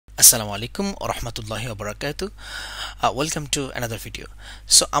আসসালামু আলাইকুম ওয়া রাহমাতুল্লাহি ওয়া বারাকাতুহু welcome to another video.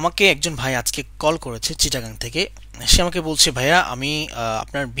 So আমাকে একজন ভাই আজকে কল করেছে চিটাগাং থেকে। সে আমাকে বলছে, ভাইয়া আমি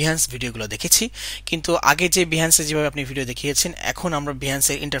আপনার বিহান্স ভিডিওগুলো দেখেছি, কিন্তু আগে যে বিহান্সে যেভাবে আপনি ভিডিও দেখিয়েছেন, এখন আমরা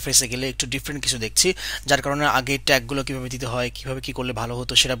বিহান্সের ইন্টারফেসে গেলে একটু ডিফারেন্ট কিছু দেখছি, যার কারণে আগে ট্যাগগুলো কীভাবে দিতে হয়, কীভাবে কী করলে ভালো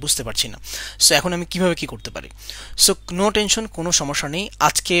হতো সেটা বুঝতে পারছি না। সো এখন আমি কীভাবে কী করতে পারি? সো নো টেনশন, কোনো সমস্যা নেই।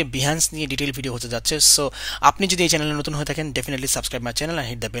 আজকে বিহান্স নিয়ে ডিটেইল ভিডিও হতে যাচ্ছে। সো আপনি যদি এই চ্যানেলে নতুন হয়ে থাকেন, definitely subscribe my channel and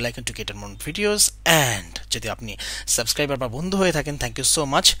hit the bell icon to get more videos. And যদি আপনি সাবস্ক্রাইবার বা বন্ধু হয়ে থাকেন, thank you so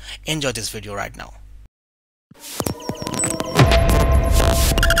much. Enjoy this video right now.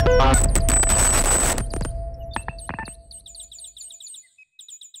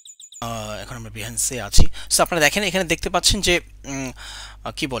 এখন আমরা বিহান্সে আছি। সো আপনারা দেখেন, এখানে দেখতে পাচ্ছেন যে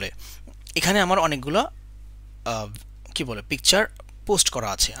কি বলে, এখানে আমার অনেকগুলো কি বলে পিকচার পোস্ট করা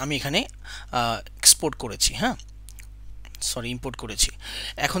আছে। আমি এখানে এক্সপোর্ট করেছি, ইম্পোর্ট করেছি।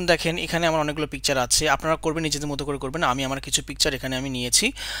 এখন দেখেন এখানে আমার অনেকগুলো পিকচার আছে। আপনারা করবেন নিজেদের মতো করে করবেন। আমি আমার কিছু পিকচার এখানে আমি নিয়েছি।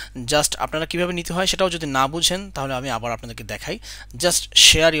 জাস্ট আপনারা কিভাবে নিতে হয় সেটাও যদি না বুঝেন, তাহলে আমি আবার আপনাদেরকে দেখাই। জাস্ট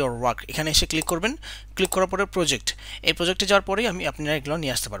শেয়ার ইওর ওয়ার্ক, এখানে এসে ক্লিক করবেন। ক্লিক করার পরে প্রজেক্ট, এই প্রজেক্টে যাওয়ার পরেই আপনারা এগুলো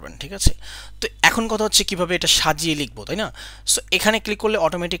নিয়ে আসতে পারবেন। ঠিক আছে, তো এখন কথা হচ্ছে কিভাবে এটা সাজিয়ে লিখবো, তাই না? সো এখানে ক্লিক করলে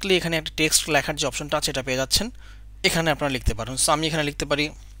অটোমেটিকলি এখানে একটা টেক্সট লেখার যে অপশনটা আছে এটা পেয়ে যাচ্ছেন। এখানে আপনারা লিখতে পারেন। সো আমি এখানে লিখতে পারি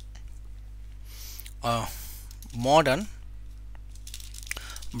modern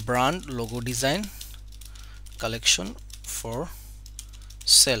brand logo design collection for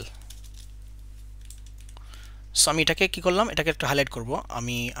sale. So আমি এটাকে কি করলাম, এটাকে একটু হাইলাইট করব।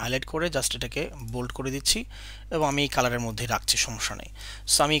 আমি হাইলাইট করে জাস্ট এটাকে বোল্ড করে দিচ্ছি এবং আমি এই কালারের মধ্যে রাখছি, সমস্যা নেই।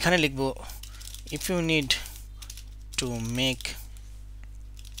 সো আমি এখানে লিখব, if you need to make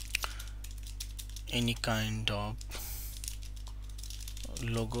any kind of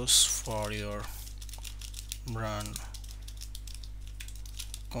logos for your brand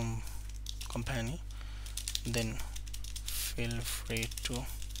company, then feel free to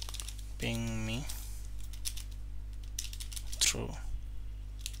ping me through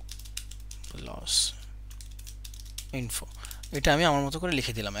loss info. এটা আমি আমার মতো করে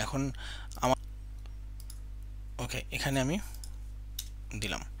লিখে দিলাম। এখন আমার ওকে, এখানে আমি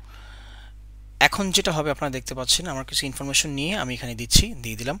দিলাম। এখন যেটা হবে আপনারা দেখতে পাচ্ছেন, আমার কিছু ইনফরমেশন নিয়ে আমি এখানে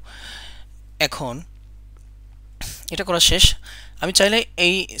দিয়ে দিলাম। এখন এটা করা শেষ। আমি চাইলে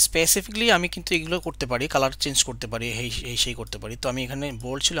এই স্পেসিফিকলি আমি কিন্তু এগুলো করতে পারি, কালার চেঞ্জ করতে পারি, সেই করতে পারি। তো আমি এখানে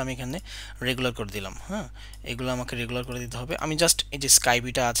বোল্ড ছিল, আমি এখানে রেগুলার করে দিলাম। এগুলো আমাকে রেগুলার করে দিতে হবে। আমি জাস্ট এই যে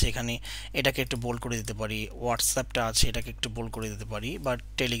স্কাইপিটা আছে এখানে, এটাকে একটু বোল্ড করে দিতে পারি। হোয়াটসঅ্যাপটা আছে, এটাকে একটু বোল্ড করে দিতে পারি। বা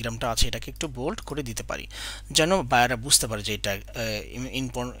টেলিগ্রামটা আছে, এটাকে একটু বোল্ড করে দিতে পারি, যেন বায়াররা বুঝতে পারে যে এটা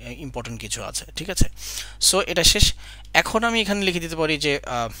ইম্পর্টেন্ট কিছু আছে। ঠিক আছে, সো এটা শেষ। এখন আমি এখানে লিখে দিতে পারি যে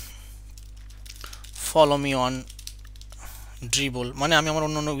ফলো মি অন ড্রিবল, মানে আমি আমার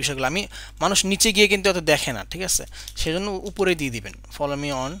অন্য বিষয়গুলো, মানুষ নিচে গিয়ে কিন্তু অত দেখে না। ঠিক আছে, সেজন্য উপরে দিয়ে দিবেন ফলো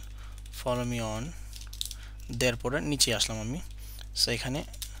মি অন দেওয়ার পরে নিচে আসলাম আমি। সো এখানে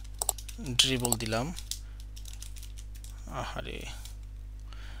ড্রিবল দিলাম। আহারে,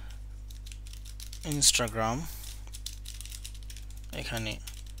 ইনস্টাগ্রাম, এখানে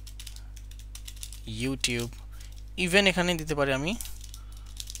ইউটিউব, ইভেন এখানে দিতে পারি আমি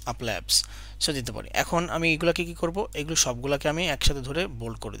আপল্যাবস, সো দিতে পারি। এখন আমি এগুলোকে কি করব, এগুলো সবগুলোকে আমি একসাথে ধরে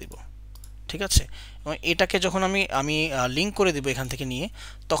বোল্ড করে দিব। ঠিক আছে, এবং এটাকে যখন আমি লিঙ্ক করে দিব এখান থেকে নিয়ে,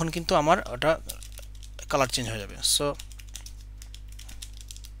 তখন কিন্তু আমার ওটা কালার চেঞ্জ হয়ে যাবে। সো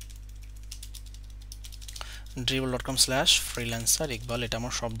dribble.com/freelancer ইকবাল, এটা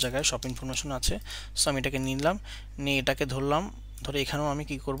আমার সব জায়গায় সব ইনফরমেশন আছে। সো আমি এটাকে নিলাম, নিয়ে এটাকে ধরলাম, ধরে এখানেও আমি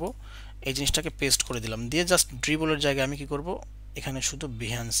কি করব, এই জিনিসটাকে পেস্ট করে দিলাম। দিয়ে জাস্ট ড্রিবলের জায়গায় আমি কি করব, এখানে শুধু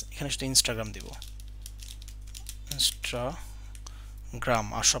বিহান্স, এখানে শুধু ইনস্টাগ্রাম দিব, ইনস্টাগ্রাম,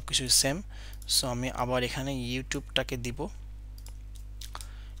 আর সব কিছু সেম। সো আমি আবার এখানে ইউটিউবটাকে দিব,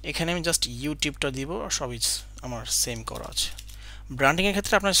 এখানে আমি জাস্ট ইউটিউবটা দিব, আর সবই আমার সেম করা আছে। ব্র্যান্ডিংয়ের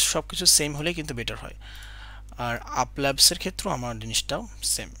ক্ষেত্রে আপনার সব কিছু সেম হলেই কিন্তু বেটার হয়। আর আপল্যাবসের ক্ষেত্রেও আমার জিনিসটাও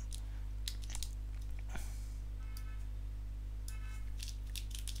সেম।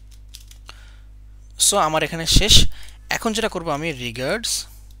 সো আমার এখানে শেষ। এখন যেটা করব, আমি রিগার্ডস,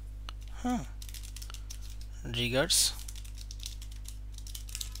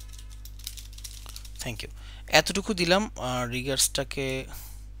 থ্যাংক ইউ, এতটুকু দিলাম। রিগার্ডসটাকে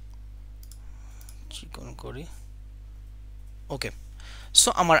চিকন করি। ওকে, সো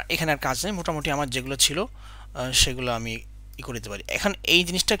আমার এখানে আর কাজ নেই। মোটামুটি আমার যেগুলো ছিল সেগুলো আমি করে দিতে পারি। এখন এই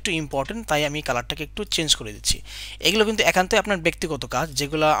জিনিসটা একটু ইম্পর্টেন্ট, তাই আমি কালারটাকে একটু চেঞ্জ করে দিচ্ছি। এগুলো কিন্তু একান্তই আপনার ব্যক্তিগত কাজ,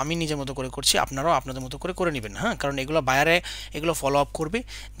 যেগুলো আমি নিজের মতো করে করছি, আপনারাও আপনাদের মতো করে করে নেবেন। হ্যাঁ, কারণ এগুলো বায়ারে এগুলো ফলো আপ করবে,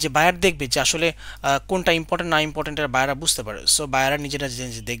 যে বায়ার দেখবে যে আসলে কোনটা ইম্পর্টেন্ট না ইম্পর্টেন্ট এর বায়াররা বুঝতে পারে। সো বায়াররা নিজেরা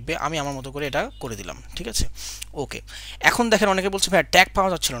দেখবে, আমি আমার মতো করে এটা করে দিলাম। ঠিক আছে, ওকে। এখন দেখেন অনেকে বলছে ভাই ট্যাগ পাওয়া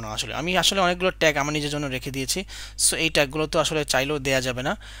যাচ্ছিল না। আসলে আমি অনেকগুলো ট্যাগ আমার নিজের জন্য রেখে দিয়েছি। সো এই ট্যাগগুলো তো আসলে চাইলেও দেওয়া যাবে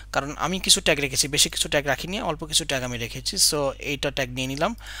না, কারণ আমি কিছু ট্যাগ রেখেছি, বেশি কিছু ট্যাগ রাখিনি, অল্প কিছু ট্যাগ আমি রেখেছি। সো এইটা ট্যাগ নিয়ে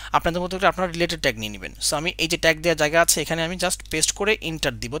নিলাম, আপনাদের মতো করে আপনারা রিলেটেড ট্যাগ নিয়ে নেবেন। সো আমি এই যে ট্যাগ দেওয়ার জায়গা আছে এখানে আমি জাস্ট পেস্ট করে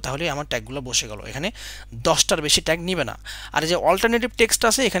ইন্টার দিব, তাহলে আমার ট্যাগগুলো বসে গেল। এখানে 10টার বেশি ট্যাগ নিবে না। আর যে অল্টারনেটিভ টেক্সট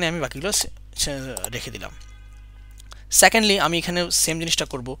আছে এখানে আমি বাকিগুলো রেখে দিলাম। সেকেন্ডলি আমি এখানে সেম জিনিসটা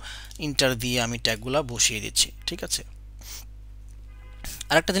করব, ইন্টার দিয়ে আমি ট্যাগগুলো বসিয়ে দিচ্ছি। ঠিক আছে,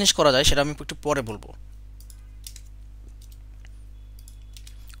 আরেকটা জিনিস করা যায়, সেটা আমি একটু পরে বলবো।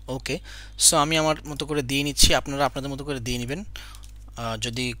 ওকে, সো আমি আমার মতো করে দিয়ে নিচ্ছি, আপনারা আপনাদের মতো করে দিয়ে নেবেন।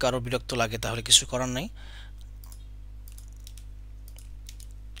 যদি কারো বিরক্ত লাগে তাহলে কিছু করার নাই,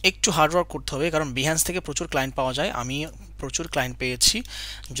 একটু হার্ডওয়ার্ক করতে হবে, কারণ বিহ্যান্স থেকে প্রচুর ক্লায়েন্ট পাওয়া যায়। আমি প্রচুর ক্লায়েন্ট পেয়েছি।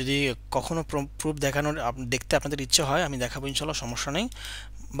 যদি কখনো প্রুফ দেখানোর দেখতে আপনাদের ইচ্ছে হয় আমি দেখাবো ইনশাল্লাহ, সমস্যা নেই।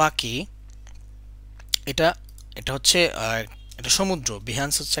 বাকি এটা এটা হচ্ছে এটা সমুদ্র,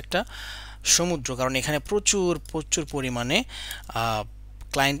 বিহ্যান্স হচ্ছে একটা সমুদ্র, কারণ এখানে প্রচুর প্রচুর পরিমাণে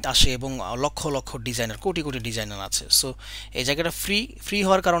ক্লায়েন্ট আসে এবং লক্ষ লক্ষ ডিজাইনার, কোটি কোটি ডিজাইনার আছে। সো এই জায়গাটা ফ্রি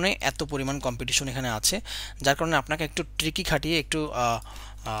হওয়ার কারণে এত পরিমাণ কম্পিটিশন এখানে আছে, যার কারণে আপনাকে একটু ট্রিকি খাটিয়ে, একটু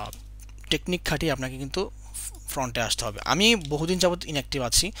টেকনিক খাটিয়ে আপনাকে কিন্তু ফ্রন্টে আসতে হবে। আমি বহুদিন যাবত ইনঅ্যাক্টিভ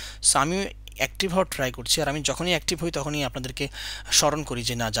আছি, সো আমি অ্যাক্টিভ হওয়ার ট্রাই করছি। আর আমি যখনই অ্যাক্টিভ হই তখনই আপনাদেরকে স্মরণ করি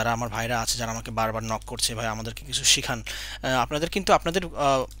যে না, যারা আমার ভাইরা আছে, যারা আমাকে বারবার নক করছে, ভাই আমাদেরকে কিছু শেখান, আপনাদের কিন্তু আপনাদের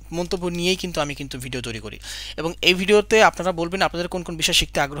মন্তব্য নিয়েই কিন্তু আমি কিন্তু ভিডিও তৈরি করি, এবং এই ভিডিওতে আপনারা বলবেন আপনাদের কোন কোন বিষয়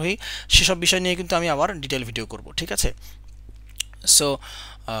শিখতে আগ্রহী, সেসব বিষয় নিয়ে কিন্তু আমি আবার ডিটেল ভিডিও করব। ঠিক আছে, সো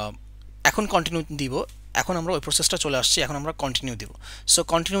এখন কন্টিনিউ দিব। এখন আমরা ওই প্রসেসটা চলে আসছি, এখন আমরা কন্টিনিউ দিব। সো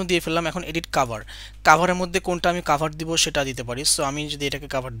কন্টিনিউ দিয়ে ফেললাম। এখন এডিট কাভারের মধ্যে কোনটা আমি কাভার দিব সেটা দিতে পারি। সো আমি যদি এটাকে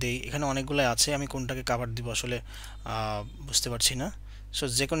কাভার দিই, এখানে অনেকগুলো আছে, আমি কোনটাকে কাভার দিব আসলে বুঝতে পারছি না। সো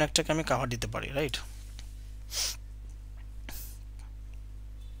যে কোনো একটাকে আমি কাভার দিতে পারি, রাইট?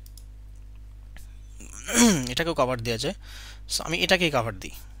 এটাকেও কাভার দেওয়া যায়। সো আমি এটাকেই কাভার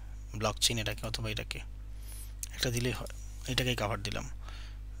দিই, ব্লক চেইন এটাকে, অথবা এটাকে একটা দিলেই হয়। এটাকেই কাভার দিলাম।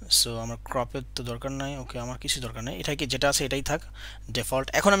 সো আমার ক্রপের তো দরকার নাই, ওকে, আমার কিছু দরকার নেই, এটাকে যেটা আছে এটাই থাক ডিফল্ট।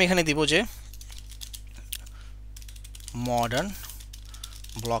 এখন আমি এখানে দিব যে modern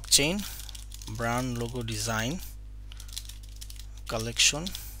blockchain brand logo design collection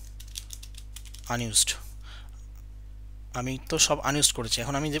unused. আমি তো সব আনইউজড করেছি।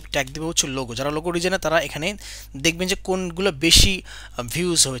 এখন আমি যে ট্যাগ দেবো হচ্ছে লোগো, যারা লোগো ডিজাইনার তারা এখানে দেখবেন যে কোনগুলো বেশি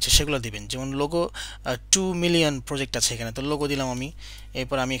ভিউজ হয়েছে সেগুলো দিবেন। যেমন লোগো 2 মিলিয়ন প্রজেক্ট আছে এখানে, তো লোগো দিলাম আমি।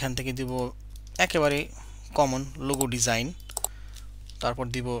 এরপর আমি এখান থেকে দিব একেবারে কমন লোগো ডিজাইন, তারপর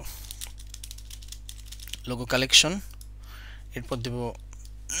দিব লোগো কালেকশন, এরপর দিব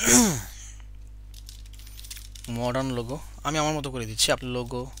মডার্ন লোগো। আমি আমার মতো করে দিচ্ছি, আপনি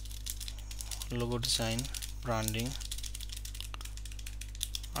লোগো ডিজাইন ব্র্যান্ডিং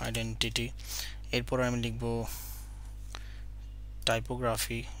আইডেন্টিটি। এরপর আমি লিখব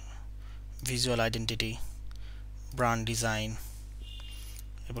typography, visual identity, brand design,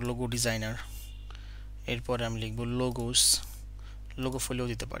 এরপর লোগো ডিজাইনার। এরপরে আমি লিখব লোগো ফলেও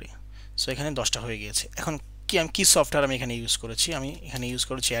দিতে পারি। সো এখানে 10টা হয়ে গিয়েছে। এখন কি সফটওয়্যার আমি এখানে ইউজ করেছি? আমি এখানে ইউজ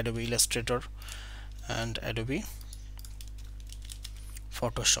করেছি Adobe Illustrator and Adobe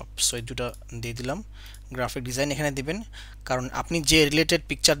Photoshop. So এই দুটো দিয়ে দিলাম। গ্রাফিক ডিজাইন এখানে দিবেন, কারণ আপনি যে রিলেটেড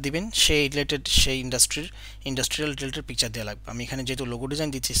পিকচার দিবেন সেই ইন্ডাস্ট্রিয়াল রিলেটেড পিকচার দেওয়া লাগবে। আমি এখানে যেহেতু লোগো ডিজাইন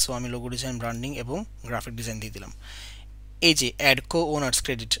দিচ্ছি, সো আমি লোগো ডিজাইন ব্র্যান্ডিং এবং গ্রাফিক ডিজাইন দিয়ে দিলাম। এই যে অ্যাড কো ওনার্স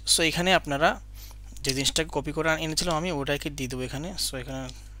ক্রেডিট, সো এখানে আপনারা যে জিনিসটাকে কপি করে এনেছিলাম আমি ওটাকে দিয়ে দেবো এখানে। সো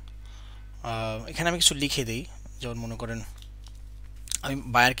এখানে আমি কিছু লিখে দিই, যেমন মনে করেন আমি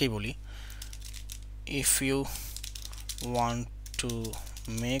বায়ারকেই বলি, if you want to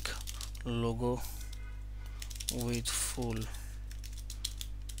make logo with full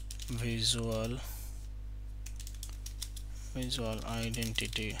visual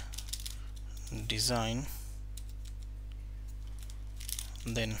identity design,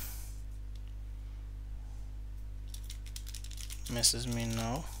 then message me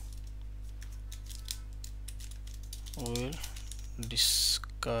now, we'll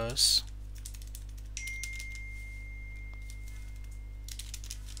discuss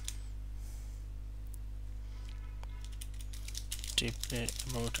deeply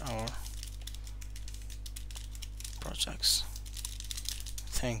about our projects.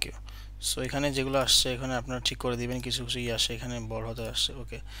 Thank you. So এখানে যেগুলো আসছে এখানে আপনারা ঠিক করে দিবেন, কিছু কিছু আসে এখানে বড় হতে আসছে।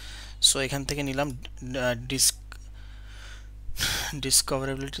 ওকে, সো এখান থেকে নিলাম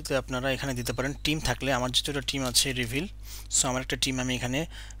ডিসকভারেবিলিটিতে আপনারা এখানে দিতে পারেন টিম থাকলে। আমার যেটা টিম আছে রিভিল, সো আমার একটা টিম আমি এখানে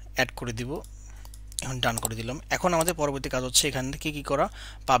অ্যাড করে দিব। এখন ডান করে দিলাম। এখন আমাদের পরবর্তী কাজ হচ্ছে এখান থেকে কি করা,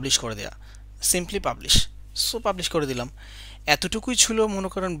 পাবলিশ করে দেওয়া, সিম্পলি পাবলিশ। সো পাবলিশ করে দিলাম। এতটুকুই ছিল মনে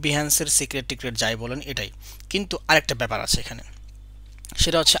করেন বিহ্যান্সের সিক্রেট টিক্রেট যাই বলেন এটাই। কিন্তু আরেকটা ব্যাপার আছে এখানে,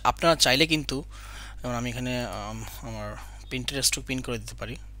 সেটা হচ্ছে আপনারা চাইলে কিন্তু, যেমন আমি এখানে আমার পিন্টারেস্টও পিন করে দিতে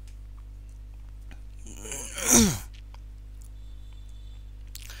পারি।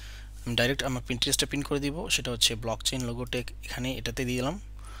 আমি ডাইরেক্ট আমার পিন্টারেস্টে পিন করে দিব, সেটা হচ্ছে ব্লকচেইন লোগো টেক, এখানে এটাতে দিয়ে দিলাম।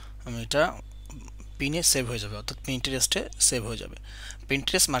 আমি এটা পিনে সেভ হয়ে যাবে, অর্থাৎ পিন্টারেস্টে সেভ হয়ে যাবে।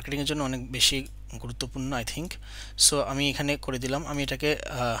 পিন্টারেস্ট মার্কেটিংয়ের জন্য অনেক বেশি গুরুত্বপূর্ণ আই থিঙ্ক। সো আমি এখানে করে দিলাম। আমি এটাকে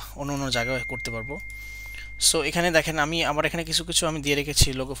অন্য অন্য জায়গায় করতে পারবো। সো এখানে দেখেন আমি আমার এখানে কিছু কিছু আমি দিয়ে রেখেছি,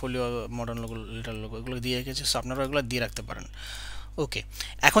 logo folio, modern logo, litre logo, এগুলো দিয়ে রেখেছি। সো আপনারা এগুলো দিয়ে রাখতে পারেন। ওকে,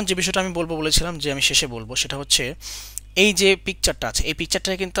 এখন যে বিষয়টা আমি বলেছিলাম যে আমি শেষে বলবো, সেটা হচ্ছে এই যে পিকচারটা আছে, এই পিকচারটা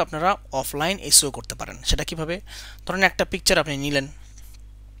কিন্তু আপনারা অফলাইন এসইও করতে পারেন। সেটা কিভাবে? ধরেন একটা পিকচার আপনি নিলেন,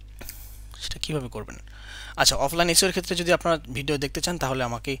 সেটা কিভাবে করবেন? আচ্ছা, অফলাইন এসইওর ক্ষেত্রে যদি আপনারা ভিডিও দেখতে চান তাহলে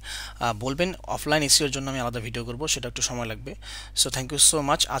আমাকে বলবেন। অফলাইন এসইওর জন্য আমি আলাদা ভিডিও করব, সেটা একটু সময় লাগবে। So thank you so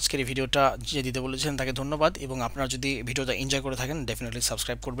much. আজকের এই ভিডিওটা যে দিতে বলেছেন তাকে ধন্যবাদ, এবং আপনারা যদি ভিডিওটা এনজয় করে থাকেন ডেফিনেটলি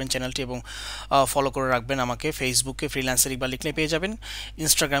সাবস্ক্রাইব করবেন চ্যানেলটি, এবং ফলো করে রাখবেন আমাকে। ফেসবুকে ফ্রিল্যান্সার ইকবাল লিখলে পেয়ে যাবেন,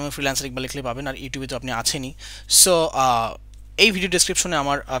 ইনস্টাগ্রামে ফ্রিল্যান্সার ইকবাল লিখলে পাবেন, আর ইউটিউবে তো আপনি আছেনই। সো এই ভিডিও ডেসক্রিপশনে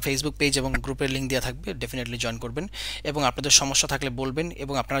আমার ফেসবুক পেজ এবং গ্রুপের লিঙ্ক দেওয়া থাকবে, ডেফিনেটলি জয়েন করবেন। এবং আপনাদের সমস্যা থাকলে বলবেন,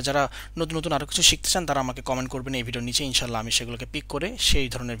 এবং আপনারা যারা নতুন নতুন আরও কিছু শিখতে চান তারা আমাকে কমেন্ট করবেন এই ভিডিওর নিচে। ইনশাল্লাহ আমি সেগুলোকে পিক করে সেই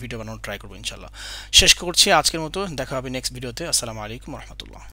ধরনের ভিডিও বানানোর ট্রাই করবো ইনশাল্লাহ। শেষ করছি আজকের মতো, দেখা হবে নেক্সট ভিডিওতে। আসসালামু আলাইকুম রহমতুল্লাহ।